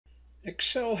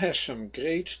Excel has some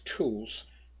great tools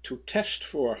to test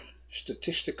for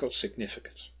statistical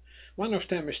significance. One of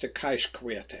them is the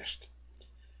chi-square test.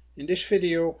 In this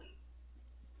video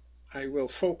I will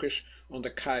focus on the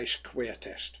chi-square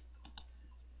test.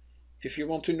 If you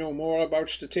want to know more about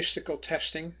statistical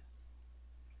testing,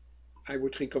 I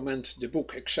would recommend the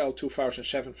book Excel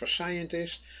 2007 for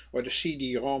Scientists or the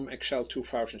CD-ROM Excel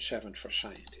 2007 for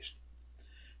Scientists.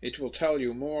 It will tell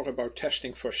you more about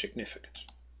testing for significance.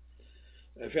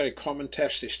 A very common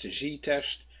test is the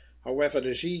z-test. However,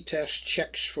 the z-test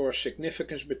checks for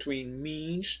significance between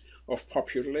means of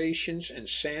populations and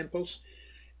samples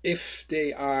if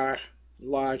they are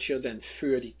larger than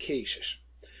 30 cases.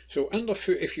 So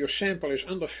if your sample is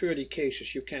under 30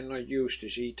 cases, you cannot use the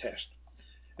z-test,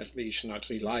 at least not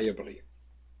reliably.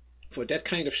 For that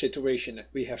kind of situation,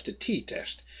 we have the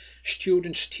t-test.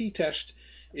 Students' t-test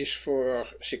is for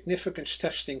significance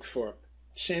testing for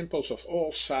samples of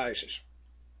all sizes.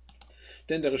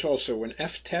 Then there is also an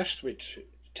f-test, which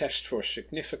tests for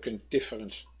significant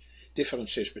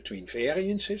differences between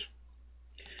variances.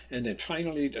 And then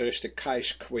finally there is the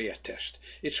chi-square test.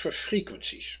 It's for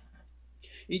frequencies.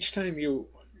 Each time you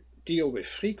deal with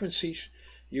frequencies,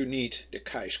 you need the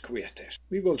chi-square test.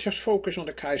 We will just focus on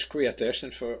the chi-square test,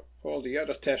 and for all the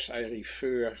other tests I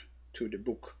refer to the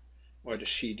book or the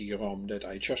CD-ROM that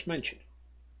I just mentioned.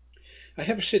 I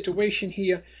have a situation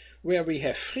here where we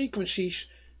have frequencies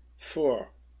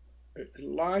for a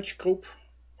large group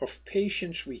of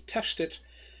patients we tested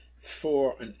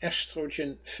for an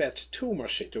estrogen-fed tumor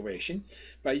situation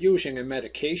by using a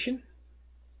medication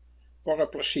or a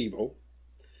placebo,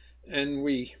 and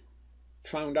we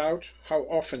found out how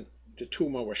often the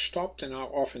tumor was stopped and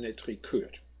how often it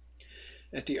recurred.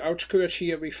 At the outskirts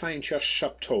here we find just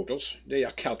subtotals. They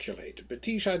are calculated, but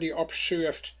these are the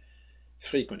observed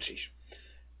frequencies.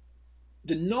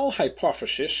 The null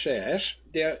hypothesis says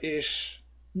there is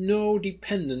no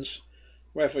dependence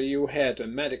whether you had a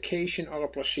medication or a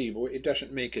placebo. It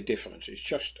doesn't make a difference. It's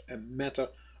just a matter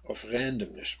of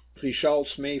randomness.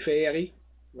 Results may vary.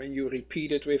 When you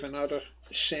repeat it with another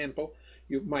sample,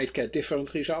 you might get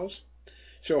different results.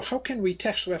 So how can we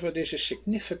test whether this is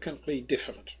significantly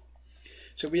different?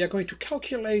 So we are going to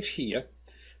calculate here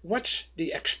what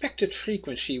the expected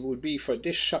frequency would be for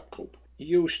this subgroup.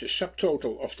 Use the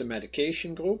subtotal of the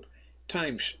medication group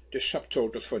times the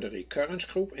subtotal for the recurrence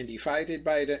group and divide it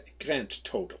by the grand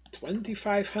total.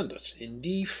 2500 in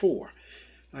D4.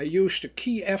 I use the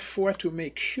key F4 to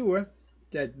make sure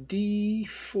that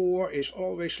D4 is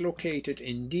always located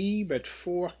in D, but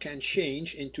 4 can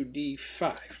change into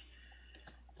D5,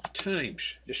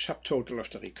 times the subtotal of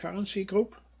the recurrency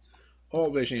group,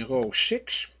 always in row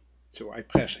 6. So I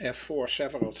press F4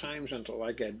 several times until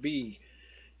I get B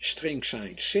string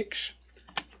sign 6,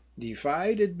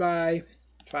 divided by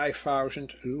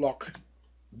 5000 log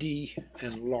D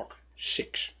and log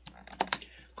 6.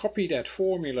 Copy that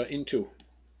formula into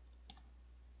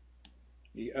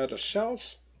the other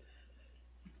cells.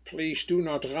 Please do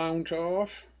not round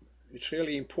off. It's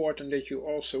really important that you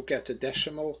also get the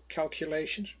decimal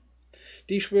calculations.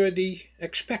 These were the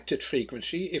expected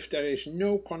frequency if there is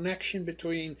no connection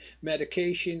between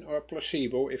medication or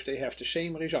placebo, if they have the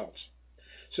same results.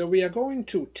 So we are going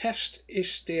to test,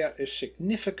 is there a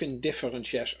significant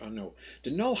difference, yes or no?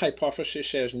 The null hypothesis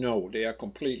says no, they are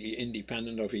completely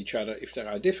independent of each other. If there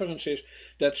are differences,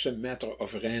 that's a matter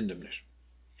of randomness.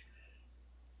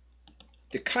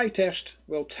 The chi-test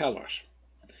will tell us.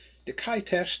 The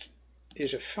chi-test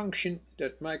is a function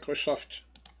that Microsoft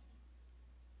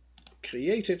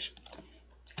created,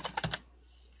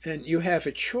 and you have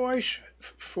a choice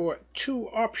for two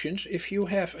options if you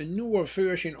have a newer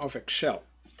version of Excel.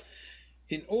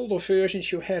 In older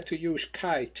versions you had to use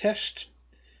chi-test.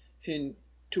 In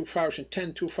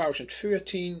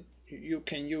 2010-2013 you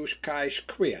can use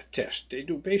chi-square test. They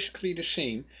do basically the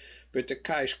same, but the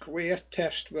chi-square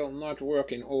test will not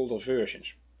work in older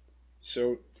versions.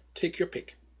 So take your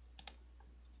pick.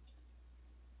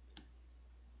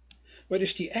 What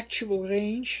is the actual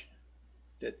range?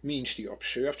 That means the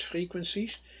observed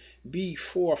frequencies.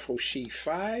 B4 for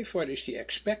C5, what is the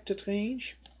expected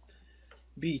range?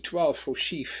 B12 for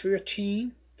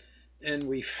C13, and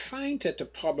we find that the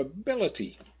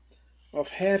probability of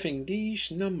having these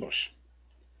numbers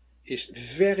is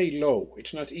very low.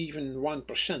 It's not even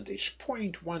 1%, it's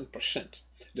 0.1%.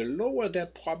 The lower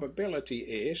that probability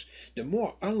is, the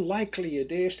more unlikely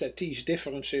it is that these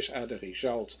differences are the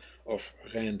result of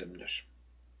randomness.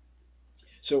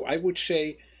 So I would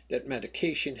say that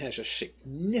medication has a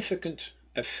significant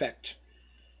effect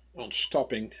on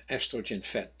stopping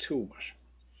estrogen-fed tumors.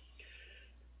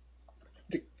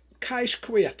 The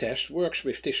chi-square test works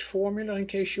with this formula in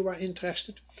case you are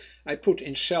interested. I put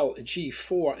in cell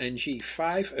G4 and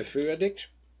G5 a verdict.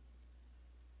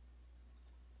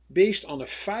 Based on a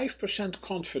 5%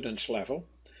 confidence level,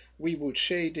 we would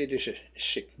say that is a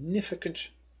significant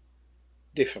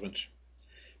difference.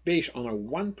 Based on a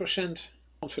 1%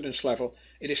 confidence level,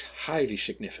 it is highly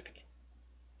significant.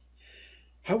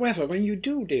 However, when you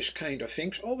do this kind of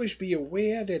things, always be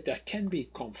aware that there can be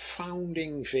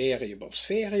confounding variables,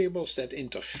 variables that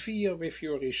interfere with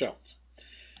your result.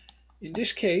 In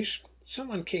this case,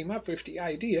 someone came up with the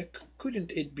idea,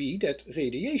 couldn't it be that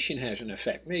radiation has an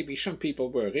effect? Maybe some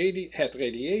people had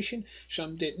radiation,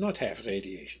 some did not have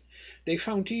radiation. They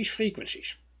found these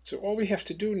frequencies. So all we have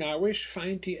to do now is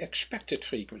find the expected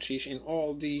frequencies in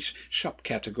all these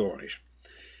subcategories.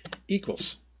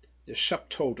 Equals the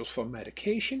subtotal for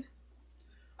medication,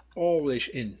 always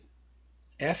in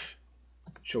F,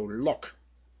 so log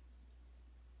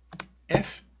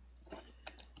F,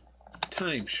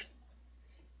 times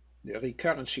the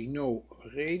recurrency no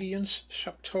radiance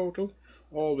subtotal,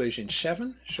 always in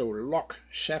 7, so log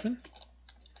 7,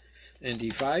 and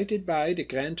divided by the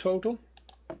grand total,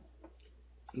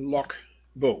 log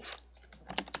both.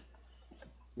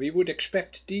 We would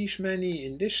expect these many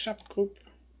in this subgroup,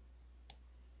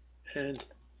 and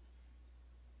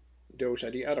those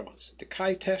are the other ones. The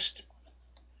chi-test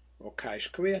or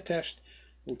chi-square test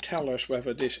will tell us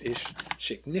whether this is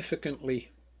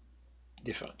significantly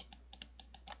different.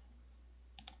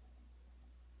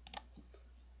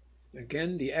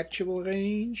 Again, the actual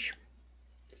range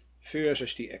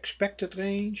versus the expected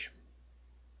range,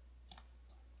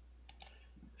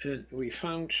 and we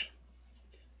found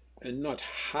a not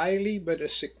highly but a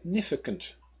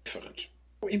significant difference.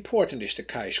 How important is the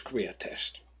chi-square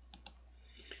test?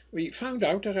 We found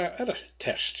out there are other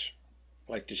tests,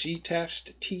 like the z-test,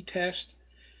 the t-test,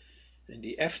 and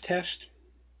the f-test.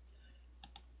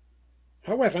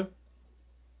 However,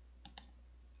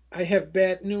 I have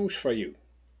bad news for you.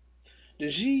 The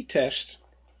z-test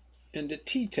and the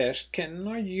t-test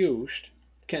cannot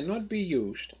be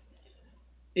used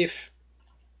if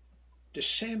the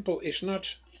sample is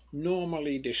not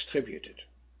normally distributed.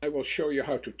 I will show you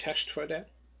how to test for that.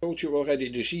 I told you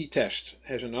already the z-test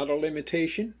has another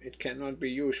limitation. It cannot be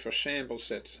used for samples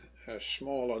that are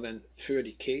smaller than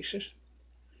 30 cases.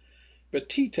 But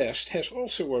t-test has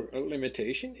also a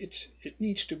limitation. It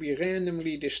needs to be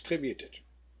randomly distributed.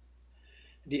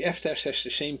 The f-test has the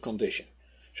same condition.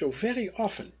 So very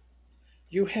often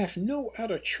you have no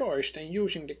other choice than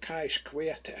using the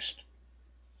chi-square test.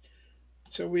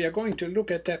 So we are going to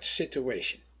look at that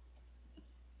situation.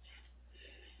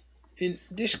 In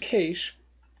this case,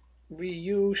 we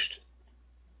used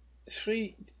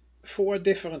 4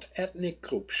 different ethnic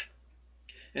groups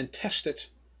and tested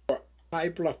for high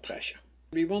blood pressure.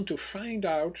 We want to find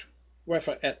out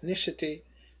whether ethnicity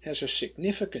has a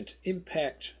significant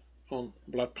impact on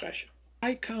blood pressure.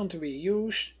 Why can't we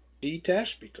use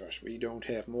z-test? Because we don't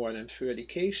have more than 30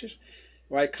 cases.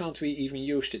 Why can't we even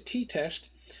use the t-test?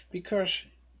 Because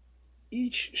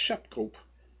each subgroup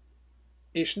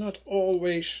is not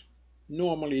always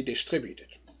normally distributed.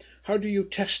 How do you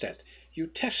test that? You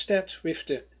test that with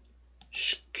the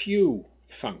skew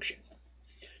function.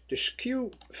 The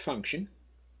skew function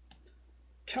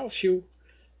tells you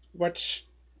what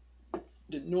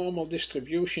the normal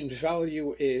distribution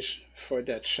value is for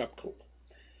that subgroup.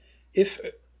 If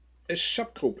a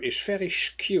subgroup is very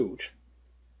skewed,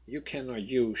 you cannot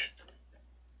use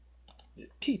the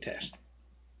t-test.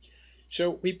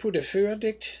 So we put a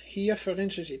verdict here. For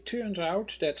instance, it turns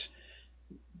out that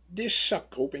this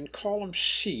subgroup in column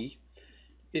C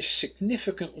is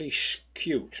significantly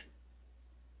skewed.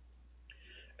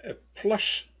 A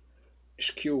plus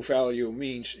skew value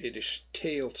means it is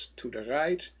tailed to the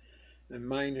right, and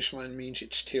minus 1 means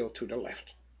it's tailed to the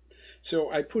left.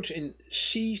 So I put in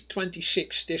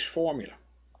C26 this formula.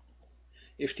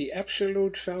 If the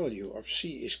absolute value of C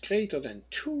is greater than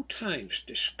 2 times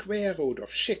the square root of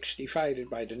 6 divided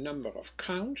by the number of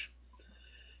counts,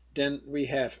 then we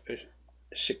have a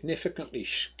significantly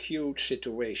skewed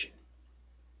situation.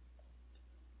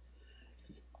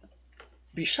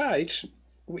 Besides,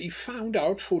 we found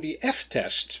out for the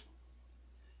f-test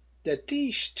that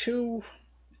these 2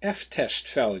 f-test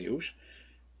values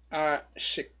are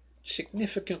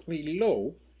significantly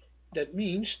low. That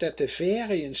means that the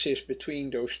variances between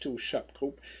those 2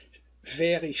 subgroups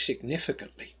vary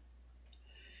significantly.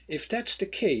 If that's the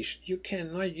case, you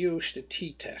cannot use the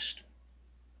t-test.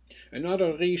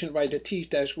 Another reason why the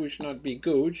t-test would not be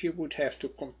good, you would have to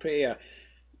compare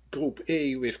group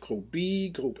A with group B,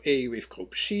 group A with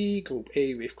group C, group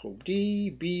A with group D,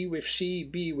 B with C,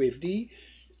 B with D.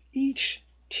 Each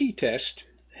t-test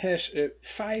has a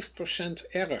 5%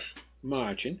 error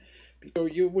margin, so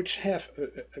you would have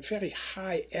a very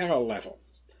high error level.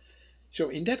 So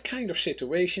in that kind of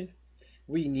situation,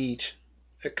 we need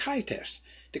a chi-test.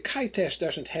 The chi-test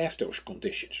doesn't have those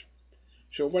conditions.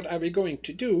 So what are we going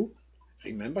to do?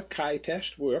 Remember,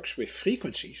 chi-test works with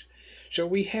frequencies, so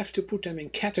we have to put them in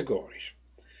categories.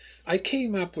 I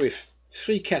came up with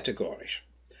 3 categories.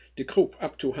 The group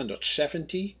up to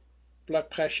 170 blood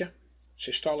pressure,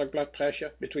 systolic blood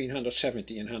pressure, between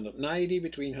 170 and 190,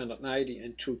 between 190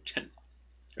 and 210,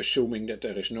 assuming that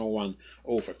there is no one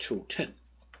over 210.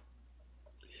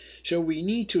 So we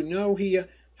need to know here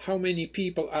how many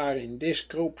people are in this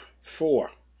group for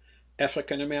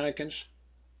African Americans,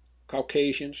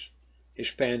 Caucasians,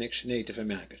 Hispanics, Native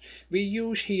Americans. We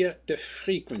use here the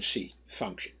frequency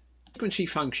function. Frequency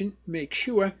function makes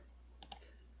sure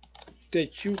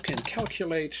that you can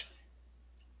calculate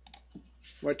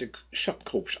what the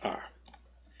subgroups are.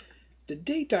 The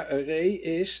data array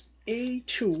is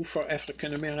A2 for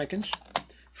African Americans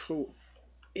through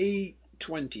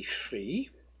A23.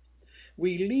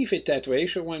 We leave it that way,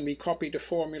 so when we copy the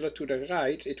formula to the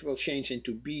right, it will change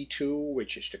into B2,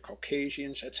 which is the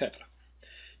Caucasians, etc.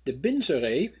 The bins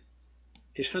array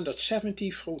is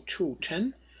 170 through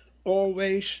 210,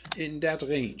 always in that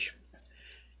range.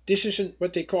 This is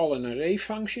what they call an array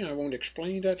function. I won't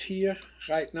explain that here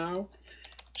right now.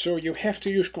 So you have to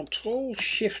use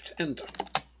Control-Shift-Enter.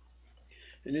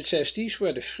 And it says these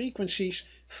were the frequencies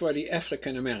for the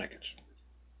African Americans.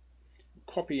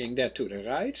 Copying that to the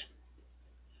right.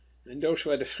 And those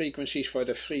were the frequencies for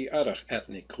the 3 other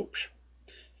ethnic groups.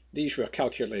 These were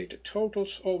calculated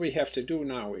totals. All we have to do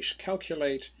now is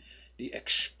calculate the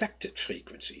expected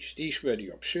frequencies. These were the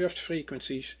observed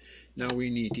frequencies. Now we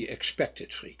need the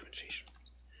expected frequencies.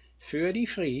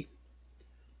 33,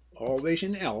 always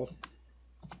in L,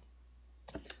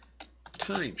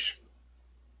 times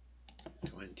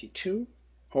 22,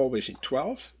 always in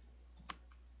 12,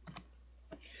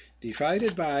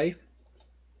 divided by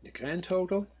the grand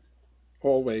total,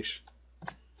 always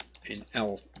in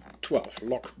L12.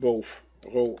 Lock both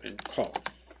row and column.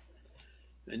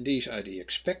 And these are the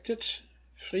expected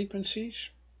frequencies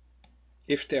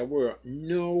if there were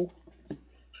no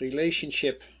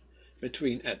relationship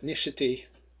between ethnicity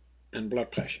and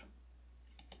blood pressure.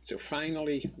 So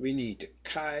finally we need the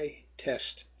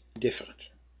chi-test difference.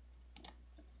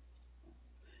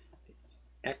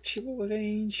 The actual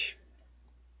range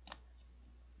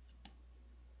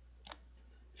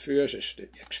versus the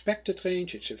expected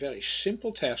range. It's a very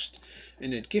simple test,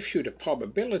 and it gives you the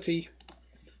probability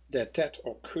that that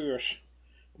occurs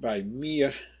by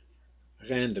mere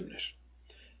randomness.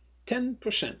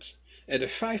 10%. At a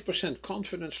 5%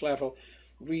 confidence level,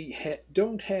 we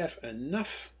don't have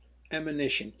enough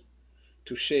ammunition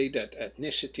to say that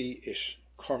ethnicity is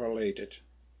correlated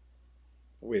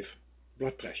with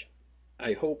blood pressure.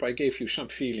 I hope I gave you some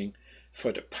feeling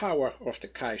for the power of the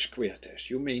chi-square test.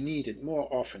 You may need it more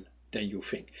often than you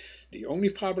think. The only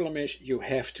problem is you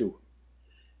have to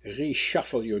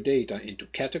reshuffle your data into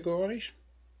categories.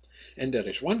 And there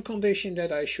is one condition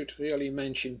that I should really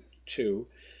mention too.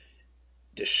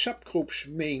 The subgroups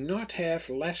may not have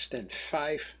less than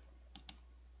 5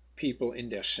 people in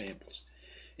their samples.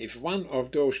 If one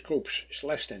of those groups is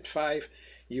less than 5,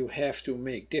 you have to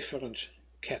make different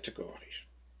categories.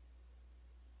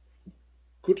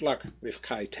 Good luck with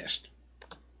chi-test.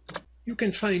 You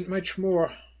can find much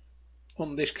more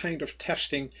on this kind of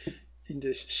testing in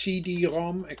the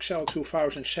CD-ROM Excel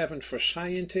 2007 for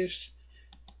scientists.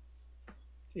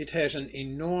 It has an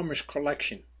enormous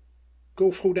collection.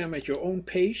 Go through them at your own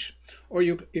pace, or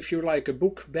if you like a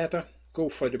book better, go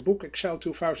for the book Excel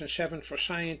 2007 for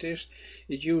scientists.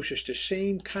 It uses the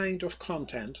same kind of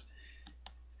content.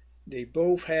 They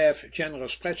both have general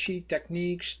spreadsheet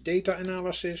techniques, data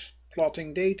analysis,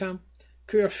 plotting data,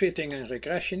 curve fitting and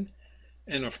regression,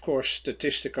 and of course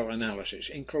statistical analysis,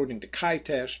 including the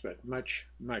chi-test, but much,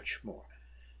 much more.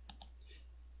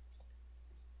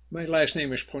 My last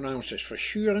name is pronounced as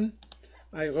Verschuren.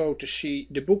 I wrote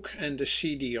the book and the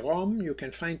CD-ROM. You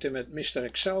can find them at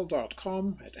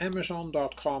mrexcel.com, at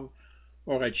amazon.com,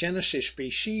 or at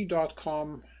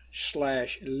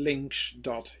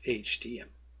genesispc.com/links.htm.